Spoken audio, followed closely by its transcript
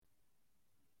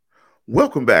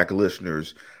Welcome back,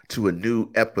 listeners, to a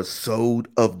new episode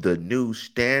of The New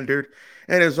Standard.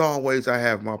 And as always, I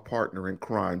have my partner in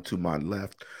crime to my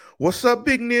left. What's up,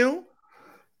 Big Neil?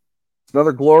 It's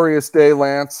another glorious day,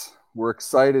 Lance. We're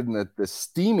excited in the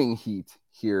steaming heat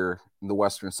here in the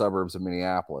western suburbs of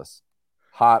Minneapolis.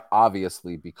 Hot,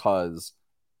 obviously, because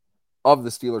of the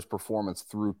Steelers' performance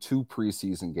through two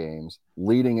preseason games,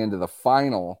 leading into the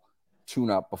final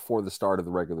tune up before the start of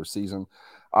the regular season.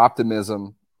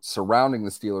 Optimism surrounding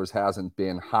the Steelers hasn't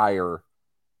been higher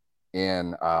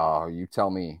in, you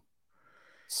tell me,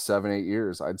 7, 8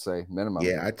 years, I'd say minimum.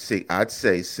 Yeah, I'd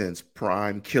say since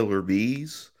Prime Killer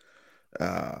Bees,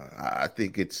 I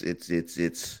think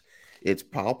it's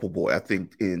palpable. I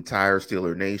think the entire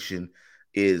Steeler Nation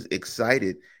is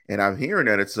excited, and I'm hearing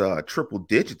that it's triple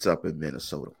digits up in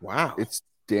Minnesota. Wow. It's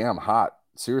damn hot.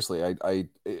 Seriously,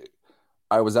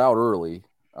 I was out early,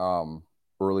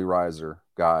 early riser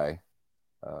guy.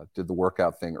 Did the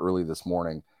workout thing early this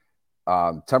morning.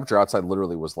 Temperature outside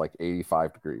literally was like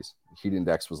 85 degrees. Heat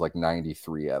index was like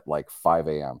 93 at like 5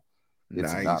 a.m.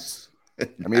 It's nuts. Nice.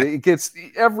 I mean, it gets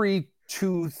every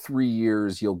 2, 3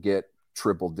 years, you'll get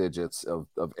triple digits of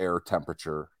air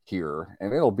temperature here,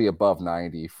 and it'll be above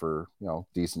 90 for,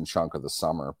 decent chunk of the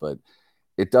summer, but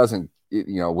it doesn't,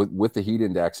 with the heat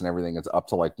index and everything, it's up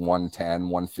to like 110,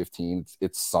 115.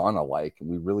 It's sauna like, and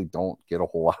we really don't get a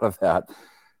whole lot of that.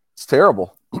 It's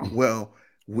terrible. Well,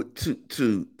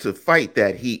 to fight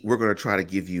that heat, we're going to try to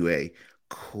give you a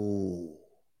cool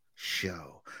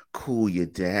show, cool you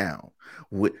down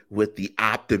with the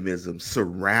optimism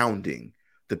surrounding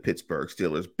the Pittsburgh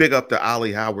Steelers. Big up to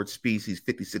Ollie Howard Species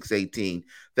 5618.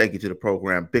 Thank you to the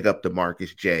program. Big up to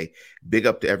Marcus J. Big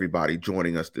up to everybody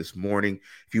joining us this morning.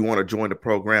 If you want to join the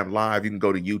program live, you can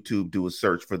go to YouTube, do a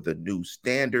search for The New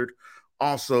Standard.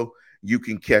 Also, you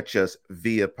can catch us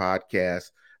via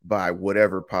podcast by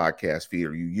whatever podcast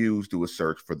feeder you use. Do a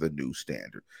search for The New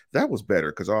Standard. That was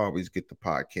better because I always get the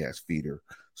podcast feeder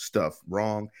stuff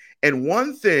wrong. And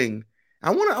one thing I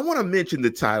want to mention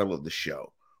the title of the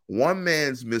show. One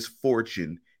man's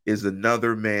misfortune is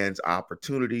another man's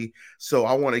opportunity. So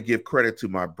I want to give credit to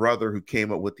my brother who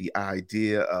came up with the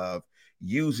idea of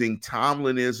using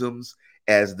Tomlinisms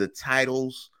as the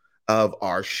titles of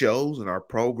our shows and our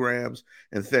programs.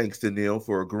 And thanks to Neil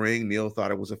for agreeing. Neil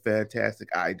thought it was a fantastic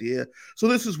idea. So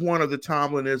this is one of the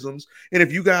Tomlinisms. And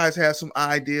if you guys have some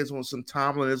ideas on some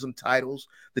Tomlinism titles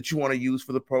that you want to use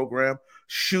for the program,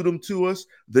 shoot them to us.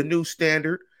 The New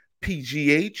Standard,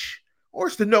 PGH, or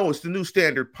it's the New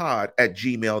Standard Pod at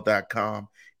gmail.com.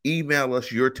 Email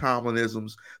us your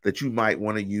Tomlinisms that you might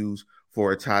want to use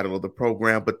for a title of the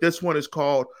program. But this one is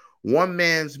called One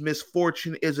Man's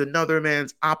Misfortune is Another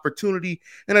Man's Opportunity.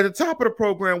 And at the top of the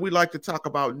program, we like to talk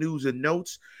about news and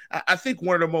notes. I think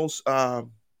one of the most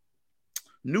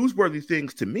newsworthy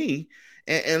things to me,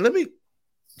 and let me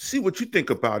see what you think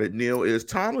about it, Neil, is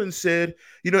Tomlin said,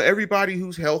 everybody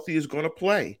who's healthy is going to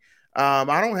play.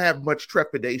 I don't have much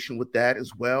trepidation with that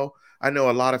as well. I know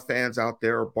a lot of fans out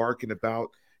there are barking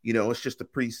about, it's just a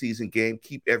preseason game.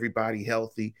 Keep everybody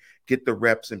healthy, get the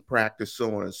reps in practice,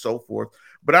 so on and so forth.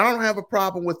 But I don't have a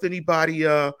problem with anybody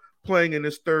playing in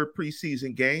this third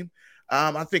preseason game.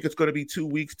 I think it's going to be 2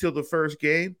 weeks till the first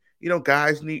game.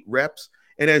 Guys need reps.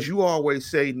 And as you always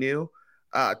say, Neil,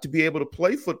 to be able to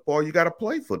play football, you got to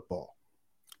play football.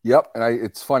 Yep, and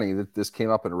it's funny that this came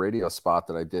up in a radio spot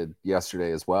that I did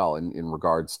yesterday as well, in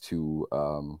regards to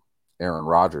Aaron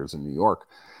Rodgers in New York.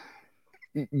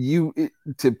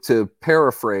 To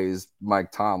paraphrase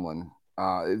Mike Tomlin,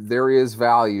 there is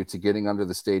value to getting under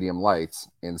the stadium lights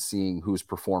and seeing who's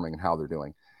performing and how they're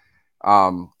doing.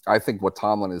 I think what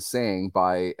Tomlin is saying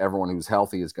by everyone who's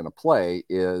healthy is going to play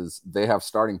is they have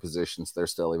starting positions they're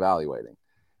still evaluating.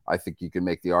 I think you can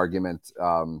make the argument,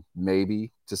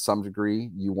 maybe to some degree,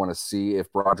 you want to see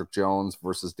if Broderick Jones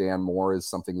versus Dan Moore is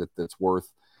something that's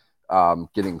worth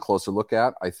getting a closer look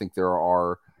at. I think there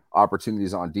are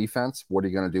opportunities on defense. What are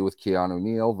you going to do with Keanu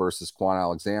Neal versus Quan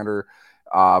Alexander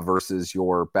versus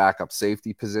your backup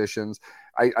safety positions?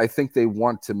 I think they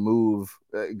want to move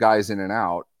guys in and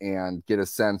out and get a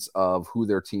sense of who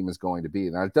their team is going to be.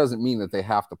 Now, it doesn't mean that they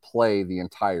have to play the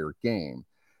entire game.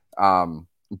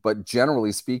 But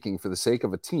generally speaking, for the sake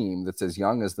of a team that's as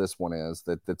young as this one is,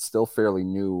 that's still fairly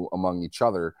new among each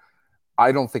other,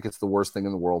 I don't think it's the worst thing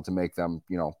in the world to make them,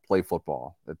 play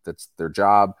football. That's their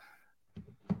job.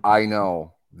 I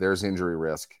know there's injury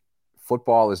risk.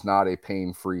 Football is not a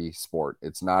pain-free sport.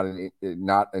 It's not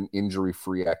an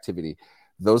injury-free activity.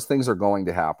 Those things are going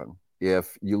to happen.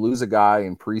 If you lose a guy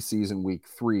in preseason week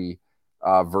 3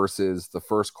 versus the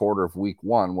first quarter of week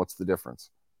 1, what's the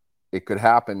difference? It could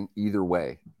happen either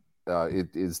way. It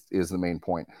is the main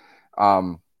point.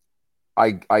 Um,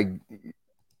 I I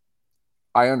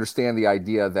I understand the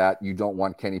idea that you don't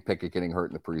want Kenny Pickett getting hurt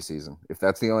in the preseason. If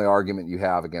that's the only argument you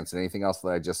have against anything else that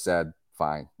I just said,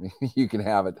 fine, you can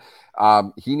have it.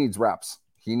 He needs reps.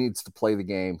 He needs to play the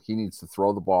game. He needs to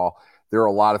throw the ball. There are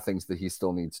a lot of things that he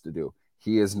still needs to do.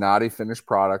 He is not a finished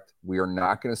product. We are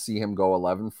not going to see him go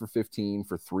 11 for 15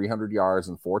 for 300 yards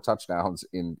and 4 touchdowns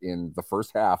in the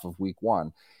first half of week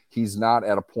one. He's not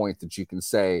at a point that you can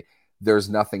say there's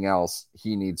nothing else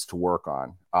he needs to work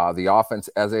on. The offense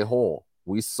as a whole,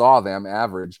 we saw them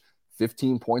average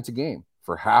 15 points a game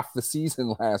for half the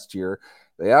season last year.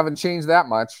 They haven't changed that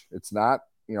much. It's not,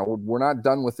 we're not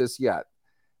done with this yet.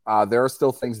 There are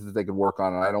still things that they could work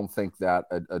on, and I don't think that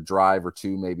a drive or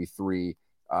two, maybe three,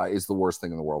 is the worst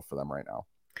thing in the world for them right now.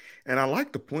 And I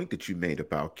like the point that you made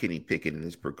about Kenny Pickett and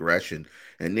his progression.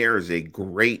 And there is a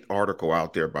great article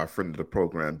out there by a friend of the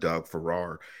program, Doug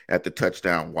Farrar, at the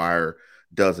Touchdown Wire,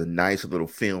 does a nice little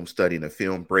film study and a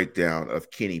film breakdown of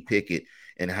Kenny Pickett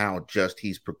and how just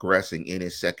he's progressing in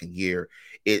his second year.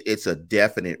 It's a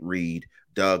definite read.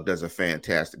 Doug does a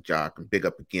fantastic job. And big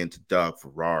up again to Doug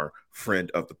Farrar, friend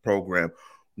of the program.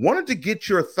 Wanted to get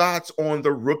your thoughts on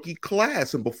the rookie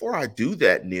class. And before I do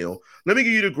that, Neil, let me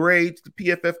give you the grades, the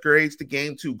PFF grades, the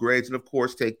game two grades, and of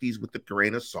course, take these with a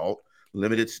grain of salt.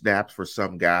 Limited snaps for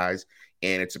some guys,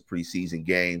 and it's a preseason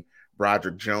game.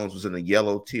 Broderick Jones was in the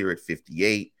yellow tier at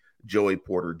 58. Joey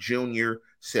Porter Jr.,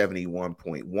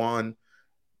 71.1.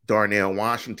 Darnell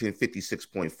Washington,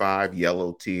 56.5,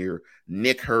 yellow tier.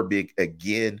 Nick Herbig,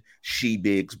 again,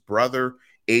 She-Big's brother,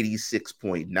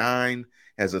 86.9,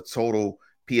 has a total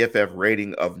PFF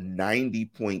rating of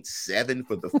 90.7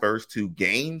 for the first two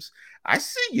games. I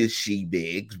see you,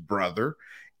 She-Big's brother.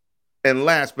 And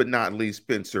last but not least,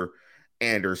 Spencer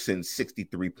Anderson,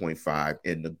 63.5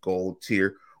 in the gold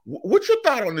tier. What's your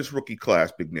thought on this rookie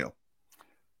class, Big Neil?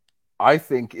 I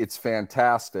think it's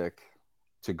fantastic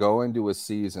to go into a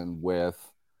season with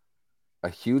a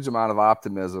huge amount of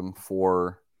optimism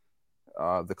for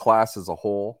the class as a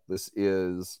whole. This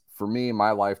is, for me, in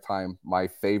my lifetime, my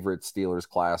favorite Steelers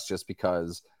class, just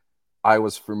because I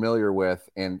was familiar with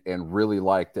and really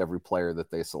liked every player that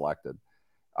they selected.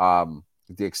 The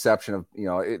exception of,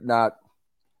 it not,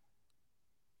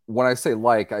 when I say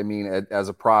like, I mean as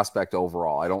a prospect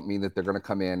overall. I don't mean that they're going to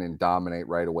come in and dominate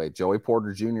right away. Joey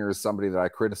Porter Jr. is somebody that I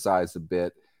criticized a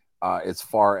bit as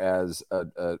far as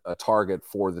a target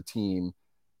for the team,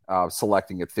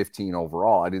 selecting at 15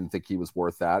 overall. I didn't think he was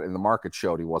worth that, and the market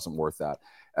showed he wasn't worth that.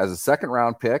 As a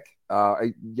second-round pick,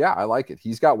 I like it.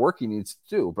 He's got work he needs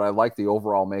to do, but I like the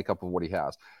overall makeup of what he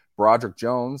has. Broderick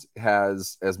Jones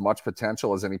has as much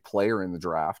potential as any player in the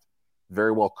draft.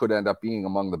 Very well could end up being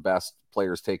among the best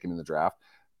players taken in the draft,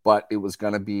 but it was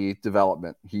going to be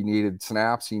development. He needed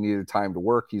snaps. He needed time to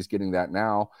work. He's getting that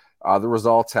now. The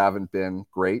results haven't been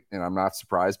great, and I'm not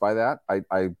surprised by that.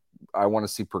 I want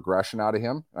to see progression out of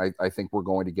him. I think we're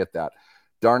going to get that.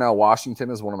 Darnell Washington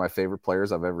is one of my favorite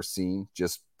players I've ever seen,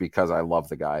 just because I love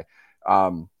the guy.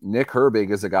 Nick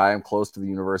Herbig is a guy. I'm close to the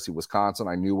University of Wisconsin.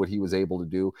 I knew what he was able to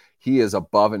do. He is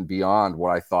above and beyond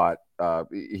what I thought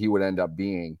he would end up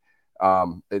being.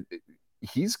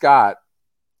 He's got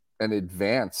an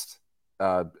advanced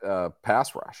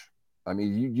pass rush. I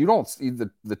mean, you don't see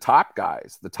the top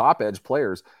guys, the top edge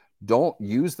players don't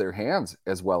use their hands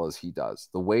as well as he does.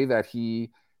 The way that he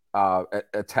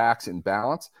attacks in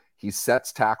balance, he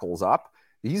sets tackles up.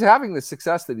 He's having the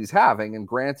success that he's having, and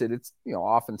granted, it's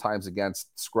oftentimes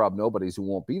against scrub nobodies who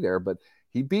won't be there. But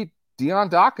he beat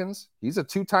Deion Dawkins. He's a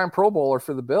two-time Pro Bowler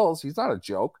for the Bills. He's not a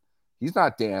joke. He's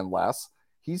not Dan Less.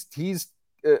 He's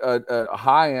a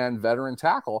high-end veteran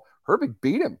tackle. Herbig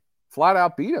beat him, flat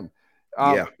out beat him.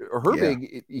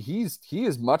 Herbig, he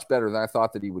is much better than I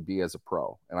thought that he would be as a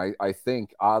pro. And I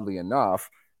think, oddly enough,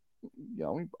 he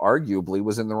arguably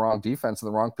was in the wrong defense in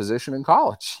the wrong position in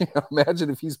college. Imagine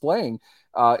if he's playing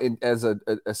as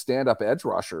a stand-up edge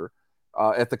rusher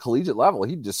at the collegiate level.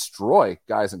 He'd destroy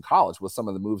guys in college with some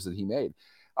of the moves that he made.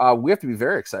 We have to be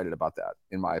very excited about that,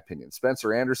 in my opinion.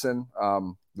 Spencer Anderson,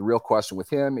 the real question with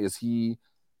him, is he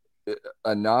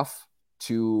enough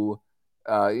to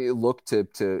look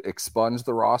to expunge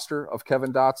the roster of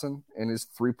Kevin Dotson and his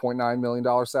 $3.9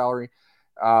 million salary?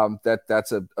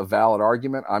 That's a valid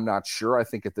argument. I'm not sure. I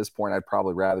think at this point, I'd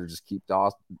probably rather just keep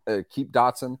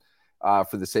Dotson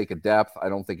for the sake of depth. I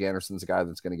don't think Anderson's a guy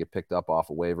that's going to get picked up off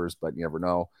of waivers, but you never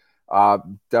know.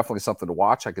 Definitely something to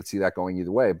watch. I could see that going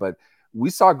either way, but we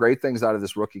saw great things out of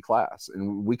this rookie class,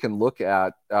 and we can look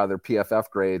at their PFF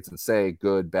grades and say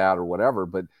good, bad, or whatever,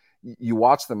 but you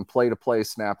watch them play to play,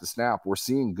 snap to snap. We're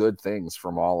seeing good things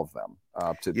from all of them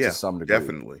to Yeah, some degree.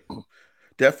 definitely.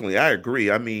 Definitely. I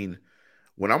agree. I mean,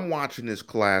 when I'm watching this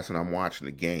class and I'm watching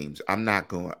the games, I'm not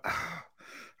going, I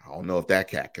don't know if that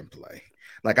cat can play.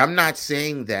 Like, I'm not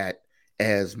saying that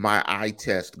as my eye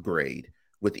test grade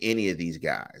with any of these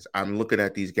guys. I'm looking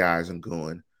at these guys and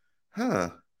going, huh,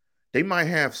 they might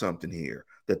have something here,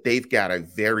 that they've got a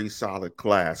very solid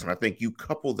class. And I think you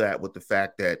couple that with the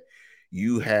fact that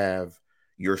you have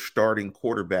your starting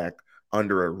quarterback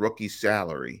under a rookie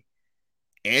salary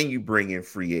and you bring in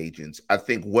free agents. I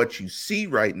think what you see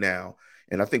right now,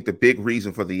 and I think the big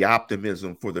reason for the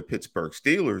optimism for the Pittsburgh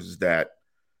Steelers is that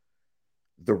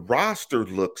the roster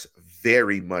looks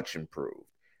very much improved.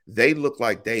 They look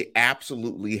like they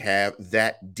absolutely have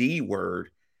that D word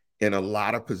in a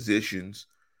lot of positions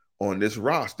on this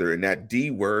roster, and that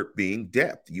D word being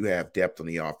depth. You have depth on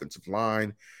the offensive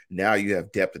line. Now you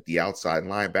have depth at the outside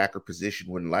linebacker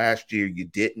position when last year you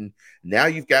didn't. Now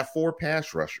you've got 4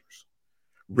 pass rushers.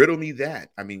 Riddle me that.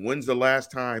 I mean, when's the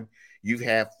last time you've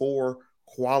had 4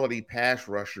 quality pass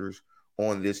rushers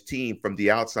on this team from the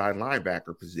outside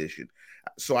linebacker position?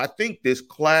 So I think this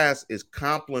class is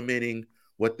complementing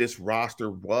what this roster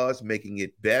was, making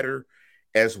it better,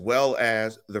 as well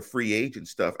as the free agent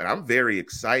stuff. And I'm very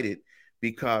excited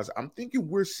because I'm thinking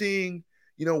we're seeing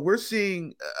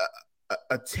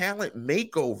a talent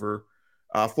makeover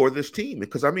for this team.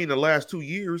 Because I mean, the last 2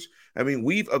 years, I mean,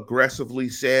 we've aggressively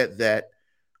said that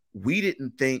we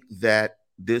didn't think that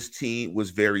this team was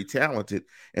very talented.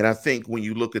 And I think when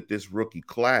you look at this rookie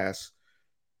class,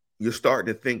 you're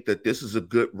starting to think that this is a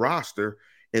good roster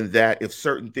and that if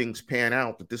certain things pan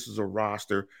out, that this is a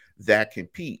roster that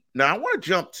compete. Now, I want to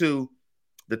jump to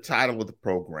the title of the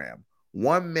program.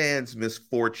 One man's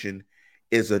misfortune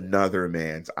is another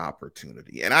man's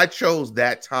opportunity. And I chose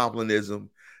that Tomlinism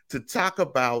to talk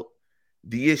about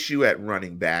the issue at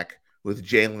running back with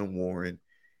Jalen Warren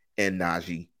and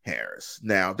Najee Harris.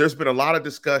 Now, there's been a lot of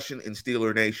discussion in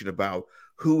Steeler Nation about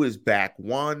who is back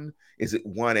one. Is it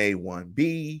 1A,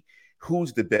 1B?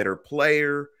 Who's the better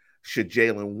player? Should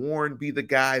Jalen Warren be the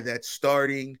guy that's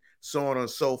starting? So on and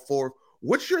so forth.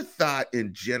 What's your thought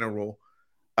in general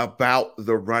about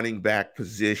the running back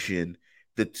position,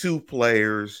 the two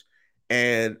players,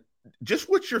 and just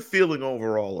what you're feeling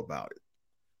overall about it?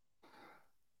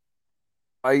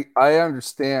 I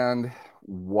understand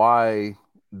why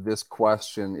this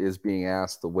question is being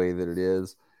asked the way that it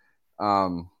is.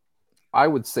 Um, I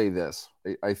would say this: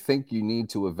 I think you need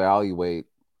to evaluate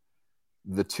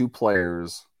the two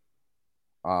players,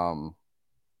 um,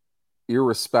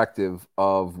 irrespective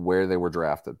of where they were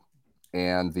drafted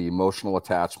and the emotional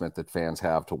attachment that fans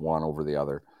have to one over the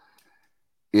other.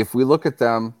 If we look at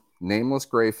them, nameless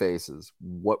gray faces,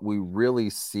 what we really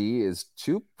see is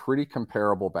two pretty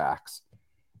comparable backs.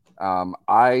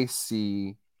 I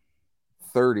see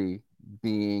 30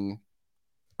 being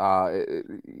uh,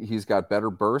 he's got better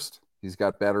burst, he's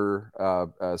got better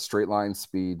straight line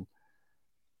speed.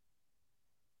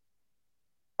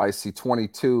 I see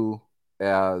 22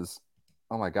 as,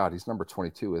 oh my God, he's number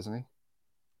 22, isn't he?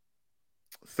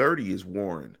 30 is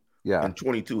Warren Yeah, and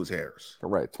 22 is Harris.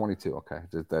 right. 22. Okay.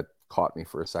 That caught me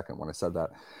for a second when I said that.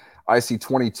 I see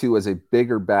 22 as a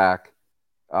bigger back,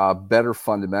 better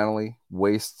fundamentally,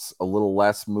 wastes a little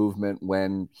less movement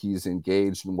when he's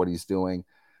engaged in what he's doing.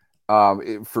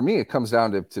 For me, it comes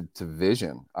down to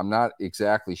vision. I'm not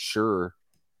exactly sure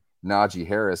Najee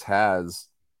Harris has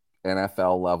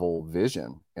NFL level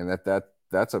vision, and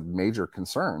that's a major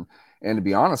concern. And to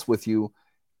be honest with you,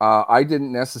 I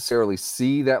didn't necessarily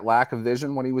see that lack of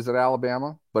vision when he was at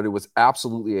Alabama, but it was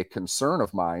absolutely a concern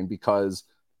of mine because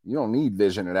you don't need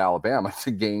vision at Alabama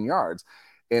to gain yards.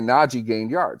 And Najee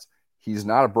gained yards. He's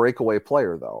not a breakaway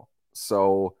player, though.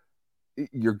 So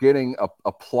you're getting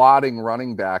a plodding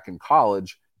running back in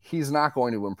college. He's not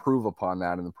going to improve upon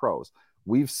that in the pros.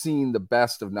 We've seen the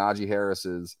best of Najee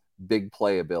Harris's big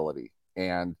play ability.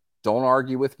 And don't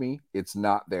argue with me, it's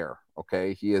not there.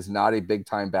 Okay. He is not a big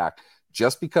time back.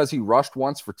 Just because he rushed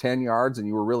once for 10 yards and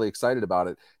you were really excited about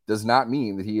it does not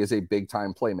mean that he is a big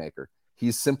time playmaker.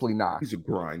 He's simply not. He's a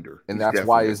grinder. And He's that's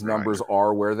why definitely a his numbers grinder.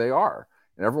 are where they are.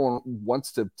 And everyone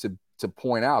wants to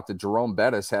point out that Jerome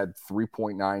Bettis had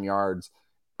 3.9 yards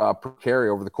per carry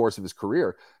over the course of his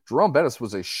career. Jerome Bettis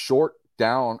was a short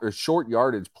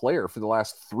yardage player for the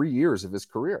last 3 years of his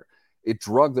career. It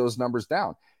drug those numbers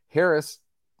down. Harris,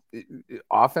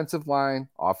 offensive line,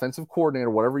 offensive coordinator,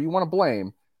 whatever you want to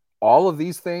blame, all of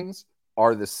these things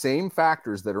are the same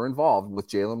factors that are involved with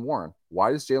Jalen Warren.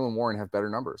 Why does Jalen Warren have better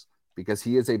numbers? Because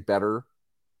he is a better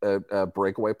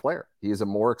breakaway player. He is a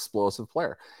more explosive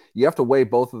player. You have to weigh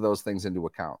both of those things into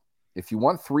account. If you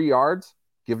want 3 yards,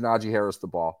 give Najee Harris the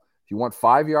ball. If you want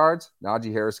 5 yards,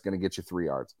 Najee Harris is going to get you 3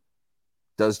 yards.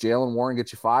 Does Jaylen Warren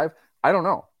get you 5? I don't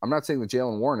know. I'm not saying that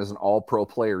Jaylen Warren is an all-pro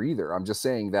player either. I'm just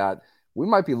saying that we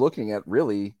might be looking at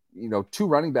really, two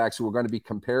running backs who are going to be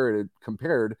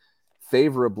compared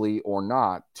favorably or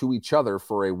not to each other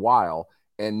for a while,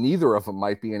 and neither of them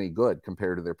might be any good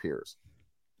compared to their peers.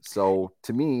 So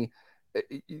to me,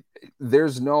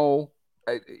 there's no,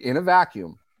 in a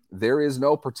vacuum, there is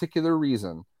no particular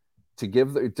reason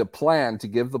to plan to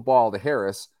give the ball to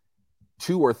Harris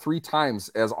 2 or 3 times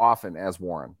as often as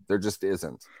Warren. There just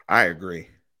isn't. I agree.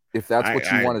 If that's what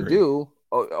you I want to agree. do,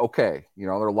 okay.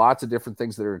 There are lots of different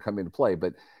things that are going to come into play,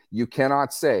 but you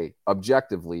cannot say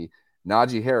objectively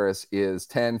Najee Harris is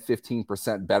 10,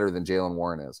 15% better than Jaylen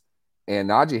Warren is. And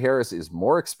Najee Harris is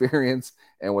more experienced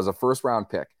and was a first-round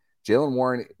pick. Jaylen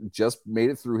Warren just made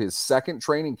it through his second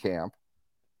training camp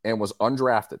and was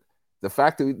undrafted. The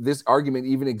fact that this argument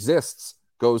even exists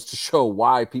goes to show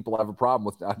why people have a problem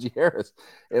with Najee Harris.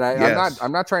 And Yes.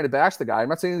 I'm not trying to bash the guy. I'm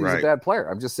not saying that he's a Right. bad player.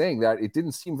 I'm just saying that it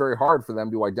didn't seem very hard for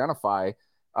them to identify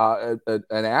an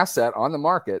asset on the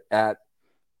market at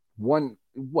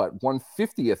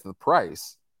 1/50th the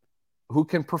price who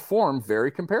can perform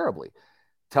very comparably.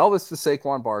 Tell this to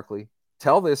Saquon Barkley.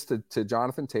 Tell this to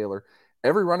Jonathan Taylor.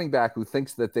 Every running back who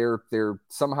thinks that they're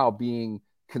somehow being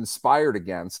conspired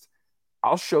against,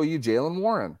 I'll show you Jaylen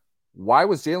Warren. Why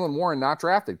was Jaylen Warren not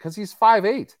drafted? Because he's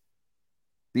 5'8".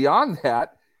 Beyond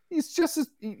that, he's just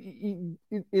he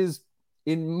is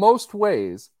in most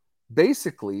ways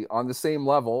basically on the same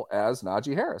level as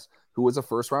Najee Harris, who was a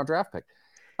first-round draft pick.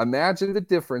 Imagine the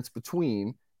difference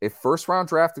between a first-round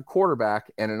drafted quarterback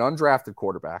and an undrafted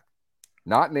quarterback,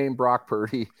 not named Brock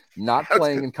Purdy, not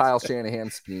playing in Kyle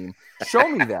Shanahan's scheme. Show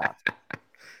me that.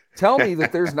 Tell me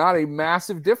that there's not a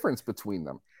massive difference between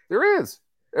them. There is.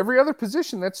 Every other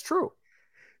position, that's true.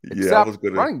 Yeah, Except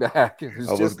running back.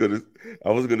 I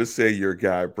was gonna say your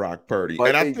guy Brock Purdy, but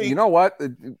and I you think know what?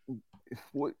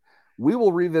 We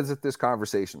will revisit this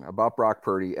conversation about Brock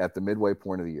Purdy at the midway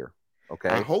point of the year. Okay,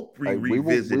 I hope we we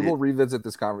revisit will it. revisit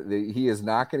this conversation. He is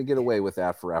not going to get away with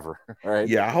that forever. All right.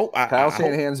 Yeah, I hope. Kyle I hope.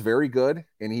 Shanahan's very good,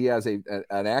 and he has an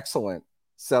excellent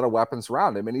set of weapons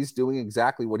around him, and he's doing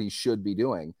exactly what he should be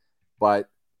doing. But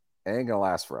it ain't gonna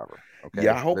last forever. Okay,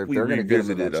 Yeah, I hope we they're gonna get him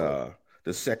revisited eventually.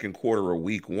 the second quarter of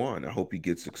week one. I hope he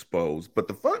gets exposed. But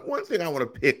the one thing I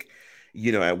want to pick,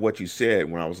 at what you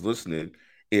said when I was listening,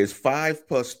 is 5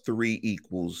 + 3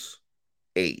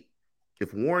 = 8.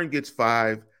 If Warren gets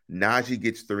 5, Najee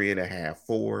gets 3.5,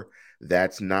 4.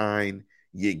 That's 9.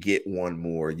 You get one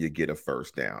more. You get a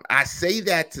first down. I say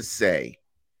that to say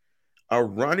a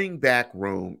running back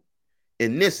room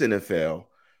in this NFL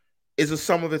is a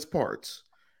sum of its parts.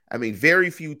 I mean, very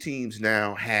few teams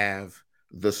now have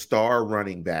the star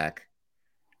running back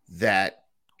that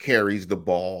carries the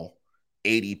ball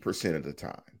 80% of the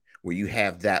time, where you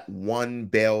have that one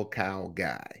bell cow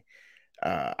guy.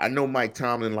 I know Mike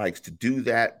Tomlin likes to do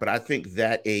that, but I think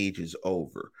that age is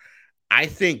over. I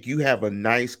think you have a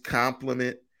nice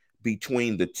complement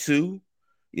between the two.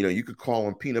 You could call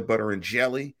them peanut butter and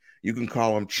jelly. You can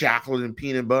call them chocolate and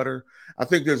peanut butter. I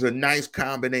think there's a nice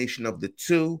combination of the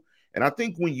two. And I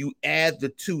think when you add the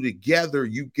two together,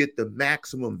 you get the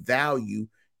maximum value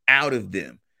out of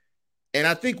them. And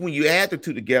I think when you add the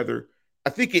two together,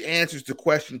 I think it answers the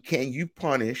question, can you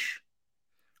punish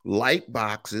light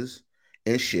boxes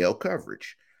and shell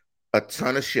coverage? A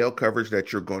ton of shell coverage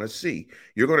that you're going to see.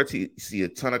 You're going to see a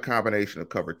ton of combination of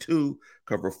cover 2,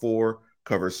 cover 4,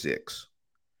 cover 6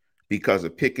 because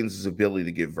of Pickens' ability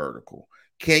to get vertical.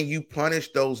 Can you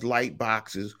punish those light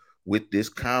boxes with this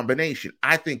combination?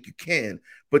 I think you can.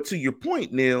 But to your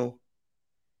point, Neil,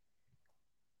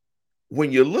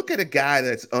 when you look at a guy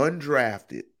that's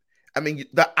undrafted, I mean,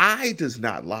 the eye does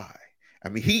not lie. I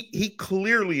mean, he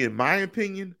clearly, in my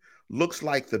opinion, looks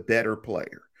like the better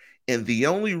player. And the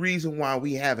only reason why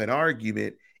we have an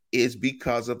argument is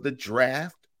because of the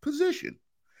draft position.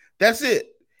 That's it.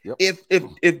 Yep.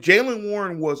 If Jaylen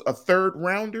Warren was a third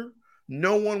rounder,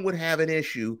 no one would have an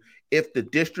issue if the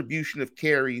distribution of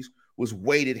carries was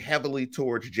weighted heavily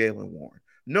towards Jaylen Warren.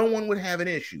 No one would have an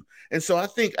issue. And so I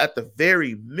think at the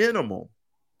very minimum,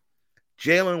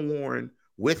 Jaylen Warren,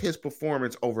 with his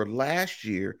performance over last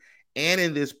year and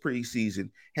in this preseason,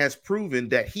 has proven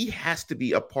that he has to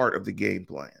be a part of the game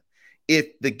plan.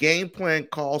 If the game plan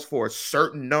calls for a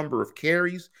certain number of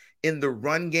carries in the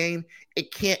run game,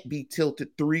 it can't be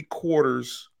tilted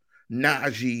 3/4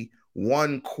 Najee,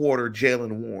 1/4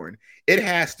 Jaylen Warren. It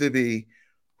has to be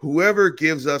whoever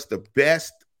gives us the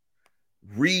best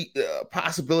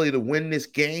possibility to win this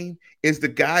game is the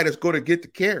guy that's going to get the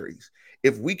carries.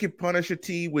 If we could punish a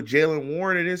team with Jalen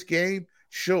Warren in this game,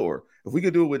 sure. If we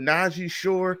could do it with Najee,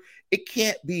 sure. It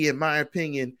can't be, in my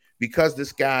opinion, because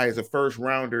this guy is a first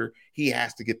rounder, he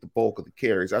has to get the bulk of the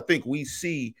carries. I think we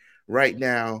see right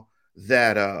now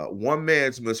that one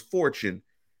man's misfortune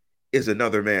is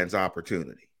another man's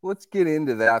opportunity. Let's get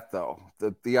into that though.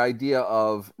 The idea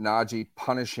of Najee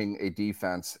punishing a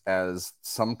defense as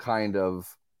some kind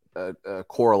of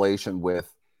correlation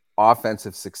with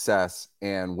offensive success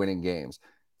and winning games.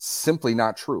 Simply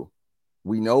not true.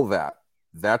 We know that.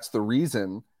 That's the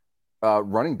reason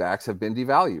running backs have been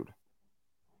devalued.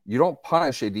 You don't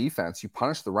punish a defense, you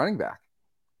punish the running back.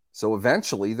 So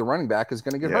eventually the running back is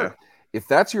going to get hurt. If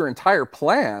that's your entire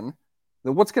plan,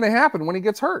 then what's going to happen when he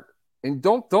gets hurt? And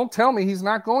don't tell me he's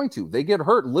not going to. They get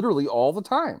hurt literally all the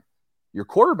time. Your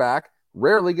quarterback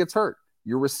rarely gets hurt.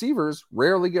 Your receivers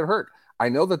rarely get hurt. I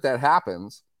know that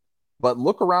happens, but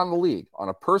look around the league on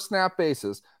a per snap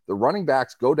basis. The running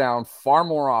backs go down far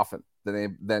more often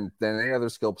than any other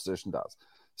skill position does.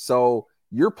 So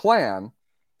your plan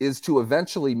is to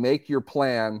eventually make your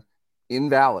plan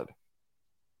invalid.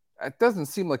 That doesn't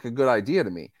seem like a good idea to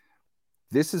me.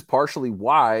 This is partially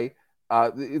why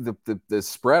the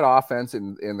spread offense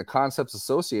and the concepts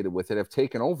associated with it have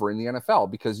taken over in the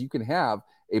NFL, because you can have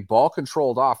a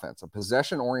ball-controlled offense, a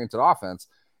possession-oriented offense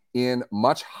in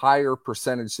much higher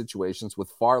percentage situations with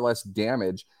far less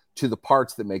damage to the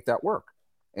parts that make that work.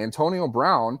 Antonio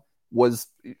Brown was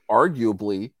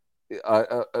arguably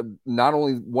not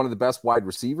only one of the best wide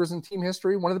receivers in team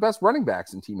history, one of the best running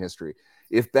backs in team history.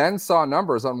 If Ben saw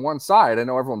numbers on one side, I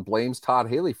know everyone blames Todd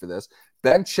Haley for this,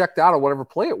 Ben checked out of whatever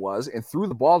play it was and threw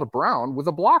the ball to Brown with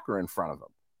a blocker in front of him.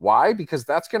 Why? Because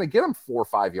that's going to get him 4 or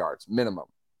 5 yards minimum.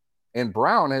 And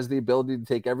Brown has the ability to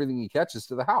take everything he catches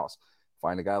to the house.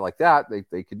 Find a guy like that,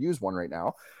 they could use one right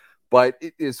now. But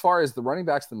as far as the running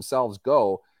backs themselves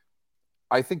go,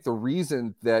 I think the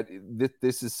reason that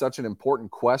this is such an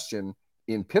important question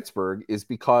in Pittsburgh is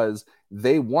because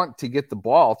they want to get the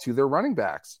ball to their running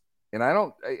backs. And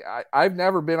I've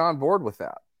never been on board with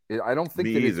that. I don't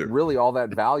think that it's really all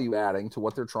that value adding to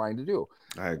what they're trying to do.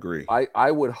 I agree.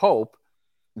 I would hope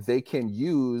they can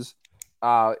use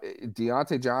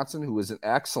Deontay Johnson, who is an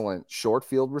excellent short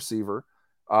field receiver.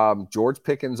 George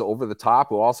Pickens over the top,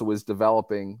 who also is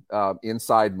developing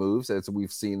inside moves, as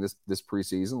we've seen this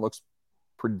preseason, looks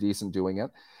pretty decent doing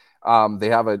it. They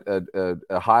have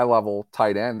a high level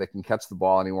tight end that can catch the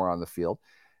ball anywhere on the field.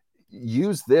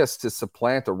 Use this to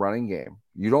supplant a running game.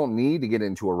 You don't need to get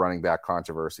into a running back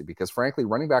controversy, because frankly,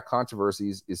 running back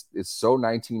controversies is so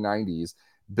 1990s.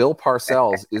 Bill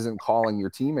Parcells isn't calling your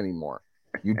team anymore.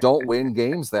 You don't win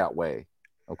games that way.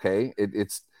 Okay.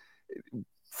 It's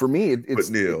for me,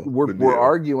 we're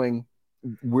arguing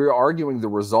the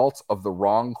results of the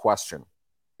wrong question.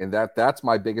 And that's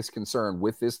my biggest concern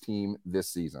with this team this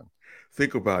season.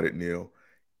 Think about it, Neil.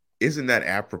 Isn't that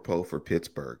apropos for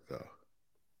Pittsburgh, though?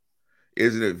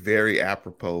 Isn't it very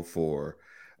apropos for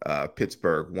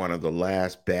Pittsburgh, one of the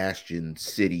last bastion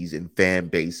cities and fan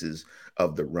bases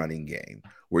of the running game,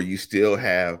 where you still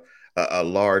have a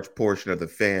large portion of the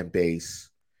fan base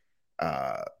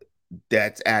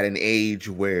that's at an age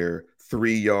where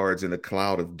 3 yards in a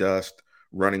cloud of dust,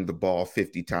 running the ball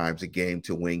 50 times a game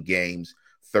to win games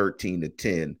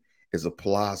 13-10 is a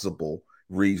plausible,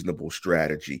 reasonable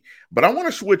strategy. But I want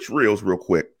to switch reels real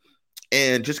quick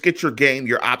and just get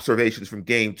your observations from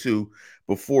game 2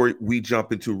 before we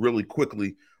jump into really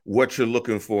quickly what you're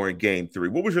looking for in game 3.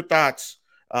 What was your thoughts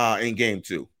in game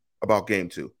 2 about game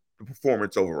 2, the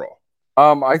performance overall?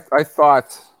 I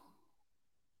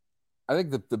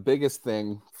think that the biggest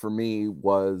thing for me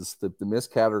was the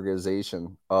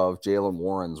miscategorization of Jalen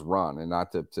Warren's run, and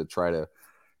not to try to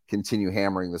continue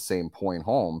hammering the same point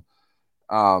home.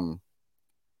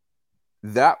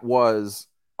 That was,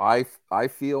 I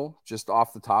feel, just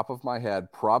off the top of my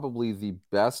head, probably the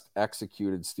best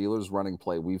executed Steelers running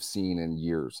play we've seen in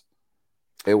years.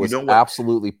 It was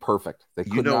absolutely perfect. They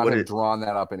could not have drawn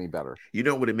that up any better. You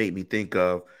know what it made me think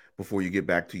of, before you get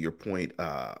back to your point,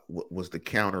 was the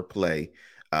counter play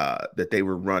that they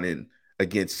were running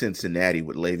against Cincinnati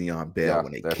with Le'Veon Bell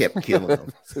when they kept killing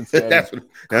them. that's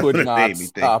what it made me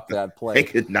think. That play. They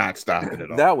could not stop it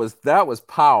at all. That was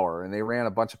power, and they ran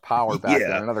a bunch of power back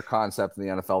then. Another concept in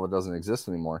the NFL that doesn't exist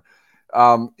anymore.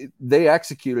 They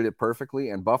executed it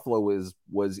perfectly, and Buffalo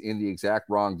was in the exact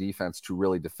wrong defense to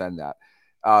really defend that.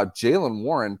 Jalen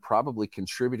Warren probably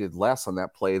contributed less on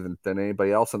that play than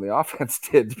anybody else in the offense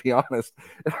did, to be honest.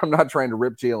 And I'm not trying to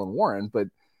rip Jalen Warren, but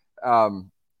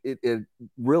it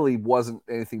really wasn't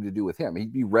anything to do with him.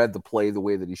 He read the play the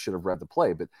way that he should have read the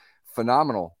play, but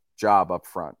phenomenal job up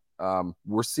front.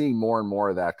 We're seeing more and more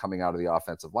of that coming out of the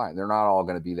offensive line. They're not all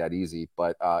going to be that easy,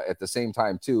 but at the same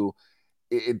time, too,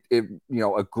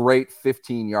 a great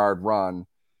 15-yard run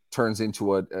turns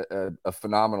into a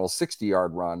phenomenal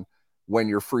 60-yard run when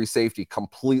your free safety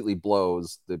completely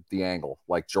blows the angle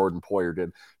like Jordan Poyer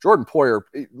did. Jordan Poyer,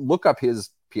 look up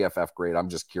his PFF grade. I'm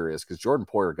just curious because Jordan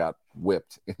Poyer got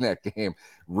whipped in that game.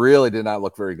 Really did not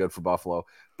look very good for Buffalo.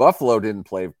 Buffalo didn't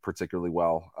play particularly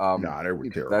well. Nah, they were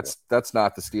terrible. That's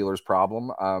not the Steelers'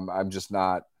 problem. I'm just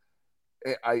not.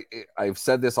 I've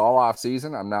said this all off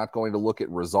season. I'm not going to look at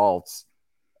results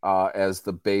as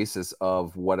the basis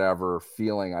of whatever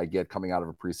feeling I get coming out of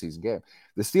a preseason game.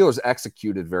 The Steelers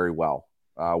executed very well,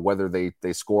 whether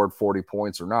they scored 40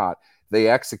 points or not. They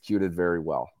executed very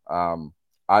well.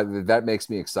 That makes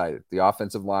me excited. The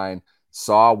offensive line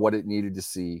saw what it needed to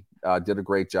see, did a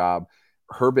great job.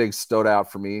 Herbig stood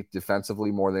out for me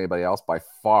defensively more than anybody else by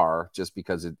far, just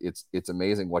because it's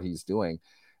amazing what he's doing.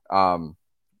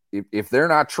 If they're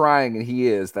not trying, and he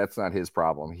is, that's not his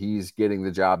problem. He's getting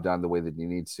the job done the way that he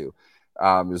needs to.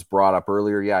 It was brought up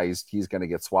earlier. Yeah, he's going to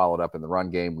get swallowed up in the run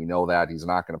game. We know that. He's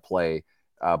not going to play,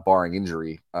 barring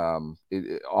injury,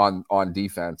 on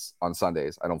defense on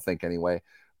Sundays. I don't think anyway.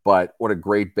 But what a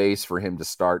great base for him to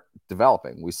start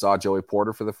developing. We saw Joey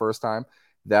Porter for the first time.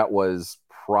 That was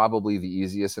probably the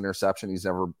easiest interception he's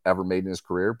ever made in his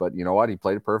career. But you know what? He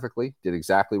played it perfectly, did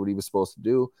exactly what he was supposed to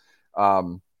do.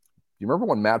 You remember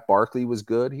when Matt Barkley was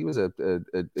good? He was a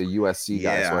USC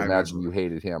guy, so I imagine you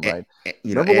hated him, right?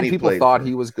 Remember when people thought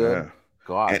he was good?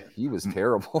 God, he was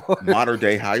terrible. Modern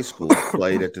day high school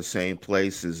played at the same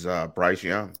place as Bryce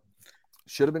Young.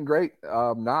 Should have been great.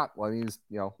 Not. Well, he's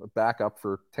a backup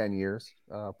for 10 years.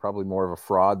 Probably more of a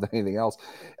fraud than anything else.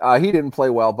 He didn't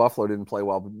play well. Buffalo didn't play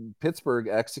well. But Pittsburgh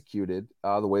executed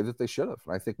the way that they should have.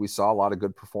 And I think we saw a lot of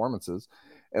good performances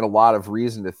and a lot of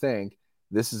reason to think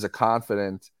this is a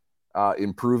confident,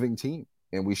 improving team.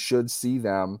 And we should see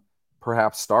them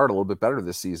perhaps start a little bit better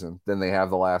this season than they have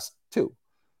the last two.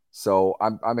 So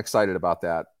I'm excited about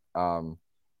that.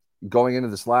 Going into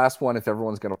this last one, if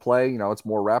everyone's going to play, it's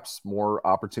more reps, more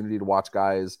opportunity to watch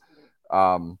guys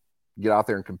get out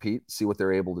there and compete, see what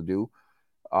they're able to do.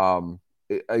 I'm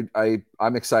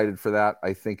excited for that.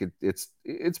 I think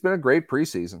it's been a great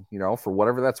preseason, for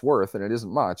whatever that's worth, and it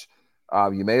isn't much.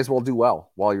 You may as well do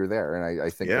well while you're there, and I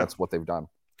think that's what they've done.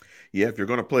 Yeah, if you're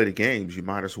going to play the games, you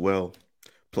might as well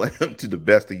play them to the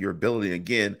best of your ability.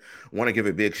 Again, I want to give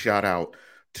a big shout out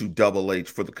to Double H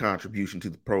for the contribution to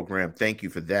the program. Thank you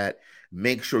for that.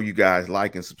 Make sure you guys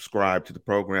like and subscribe to the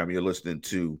program. You're listening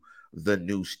to The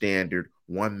New Standard.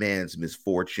 One man's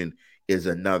misfortune is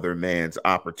another man's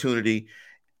opportunity.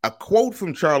 A quote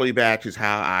from Charlie Batch is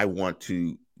how I want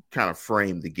to kind of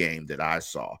frame the game that I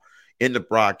saw. In the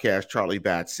broadcast, Charlie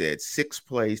Batch said, 6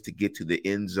 plays to get to the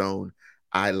end zone.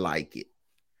 I like it.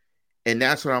 And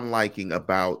that's what I'm liking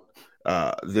about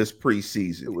this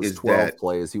preseason. It was 12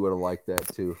 plays. He would have liked that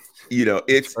too.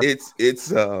 It's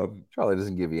Charlie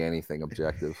doesn't give you anything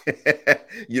objective.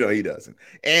 He doesn't.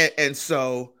 And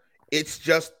so it's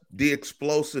just the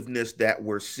explosiveness that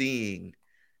we're seeing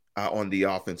on the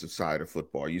offensive side of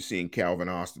football. You're seeing Calvin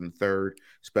Austin III,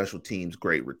 special teams,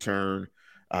 great return.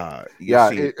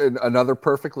 Another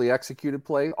perfectly executed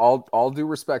play. All due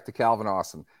respect to Calvin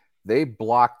Austin. They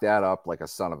blocked that up like a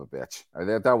son of a bitch.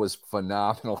 That was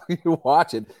phenomenal. You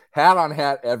watch it, hat on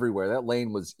hat everywhere. That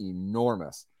lane was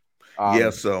enormous.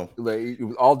 So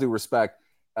all due respect,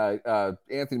 Anthony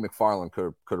McFarland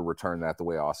could have returned that the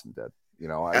way Austin did.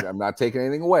 I'm not taking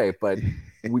anything away, but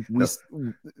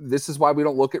this is why we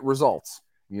don't look at results.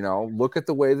 Look at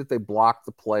the way that they blocked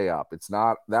the play up.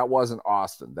 That wasn't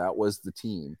Austin. That was the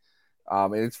team.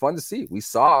 And it's fun to see. We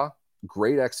saw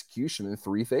great execution in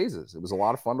 3 phases. It was a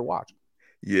lot of fun to watch.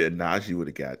 Yeah, Najee would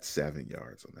have got 7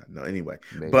 yards on that. No, anyway.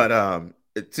 Maybe. But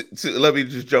let me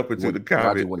just jump into the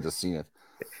comment. Najee wouldn't have seen it.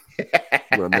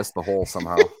 He would have missed the hole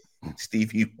somehow.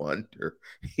 Stevie Wonder.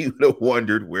 He would have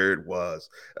wondered where it was.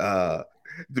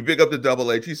 To pick up the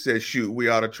Double H, he says, shoot, we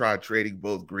ought to try trading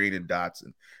both Green and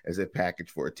Dotson as a package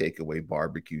for a takeaway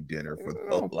barbecue dinner for the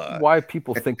whole line. Why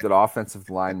people think that offensive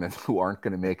linemen who aren't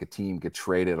going to make a team get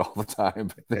traded all the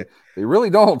time. They really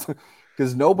don't,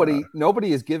 because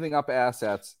nobody is giving up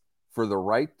assets for the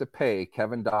right to pay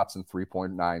Kevin Dotson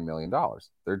 $3.9 million.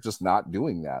 They're just not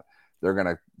doing that. They're going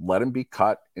to let him be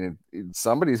cut, and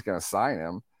somebody's going to sign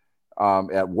him.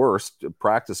 At worst, a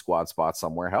practice squad spot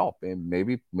somewhere, help, and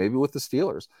maybe with the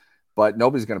Steelers, but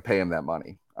nobody's going to pay him that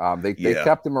money. They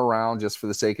kept him around just for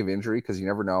the sake of injury, because you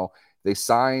never know. They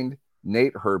signed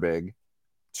Nate Herbig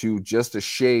to just a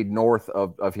shade north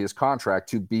of his contract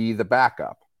to be the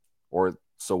backup, or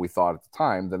so we thought at the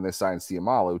time. Then they signed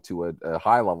Siamalu to a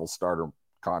high-level starter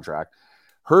contract.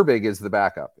 Herbig is the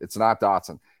backup. It's not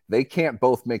Dotson. They can't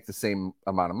both make the same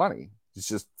amount of money.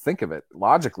 Just think of it.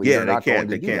 Logically, Yeah, they're they not can't. going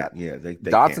to They do can't. that. Yeah, they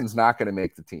Dotson's can't. not going to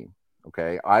make the team.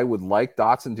 Okay. I would like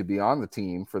Dotson to be on the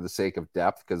team for the sake of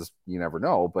depth because you never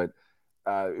know. But,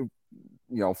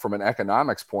 from an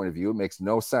economics point of view, it makes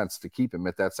no sense to keep him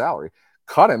at that salary.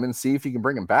 Cut him and see if you can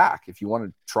bring him back. If you want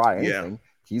to try anything,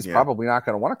 he's probably not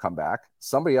going to want to come back.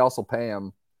 Somebody else will pay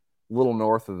him a little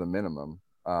north of the minimum.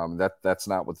 That's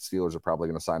not what the Steelers are probably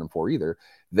going to sign him for either.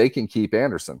 They can keep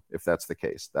Anderson if that's the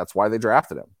case. That's why they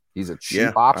drafted him. He's a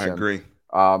cheap option. I agree.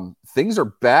 Things are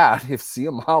bad if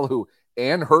Siamalu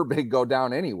and Herbig go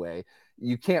down anyway.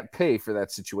 You can't pay for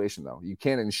that situation, though. You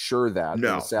can't insure that in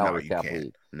a salary cap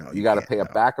league. You got to pay a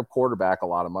backup quarterback a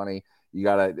lot of money. You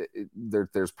got to.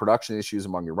 There's production issues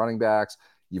among your running backs.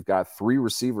 You've got two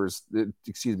receivers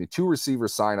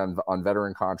signed on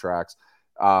veteran contracts.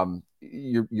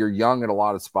 You're young at a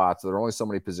lot of spots. There are only so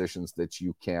many positions that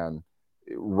you can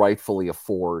rightfully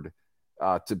afford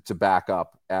to back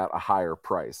up at a higher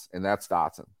price, and that's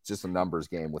Dotson. It's just a numbers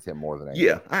game with him more than anything.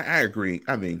 Yeah, I agree.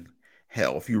 I mean,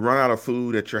 hell, if you run out of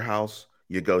food at your house,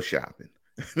 you go shopping.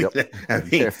 I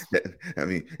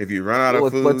mean, if you run out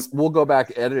of food, we'll go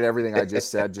back, edit everything I just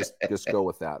said. Just go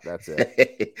with that. That's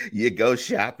it. You go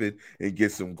shopping and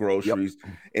get some groceries.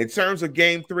 Yep. In terms of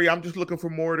game 3, I'm just looking for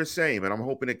more of the same, and I'm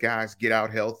hoping that guys get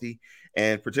out healthy.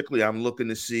 And particularly, I'm looking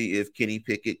to see if Kenny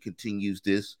Pickett continues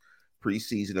this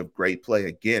preseason of great play.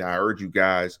 Again, I urge you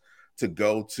guys to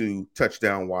go to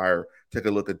Touchdown Wire, take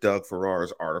a look at Doug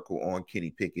Farrar's article on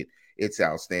Kenny Pickett. It's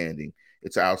outstanding.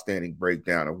 It's an outstanding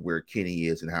breakdown of where Kenny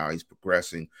is and how he's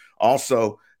progressing.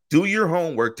 Also, do your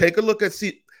homework. Take a look at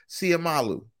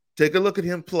Siamalu. Take a look at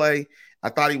him play. I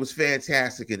thought he was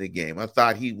fantastic in the game. I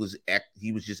thought he was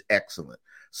just excellent.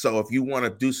 So if you want to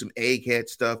do some egghead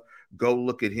stuff, go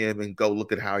look at him and go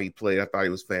look at how he played. I thought he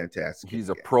was fantastic. He's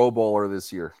a Pro Bowler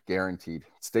this year, guaranteed.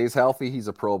 Stays healthy, he's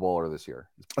a Pro Bowler this year.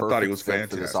 I thought he was fantastic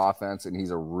for this offense, and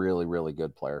he's a really, really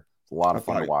good player. It's a lot of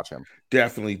fun to watch him.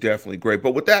 Definitely great.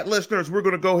 But with that, listeners, we're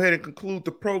going to go ahead and conclude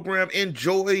the program.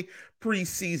 Enjoy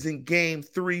preseason game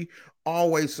 3.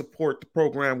 Always support the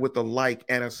program with a like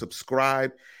and a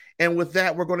subscribe. And with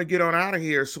that, we're going to get on out of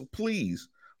here. So please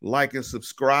like and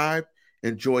subscribe.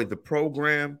 Enjoy the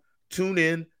program. Tune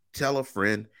in, tell a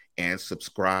friend, and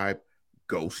subscribe.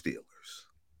 Go Steelers.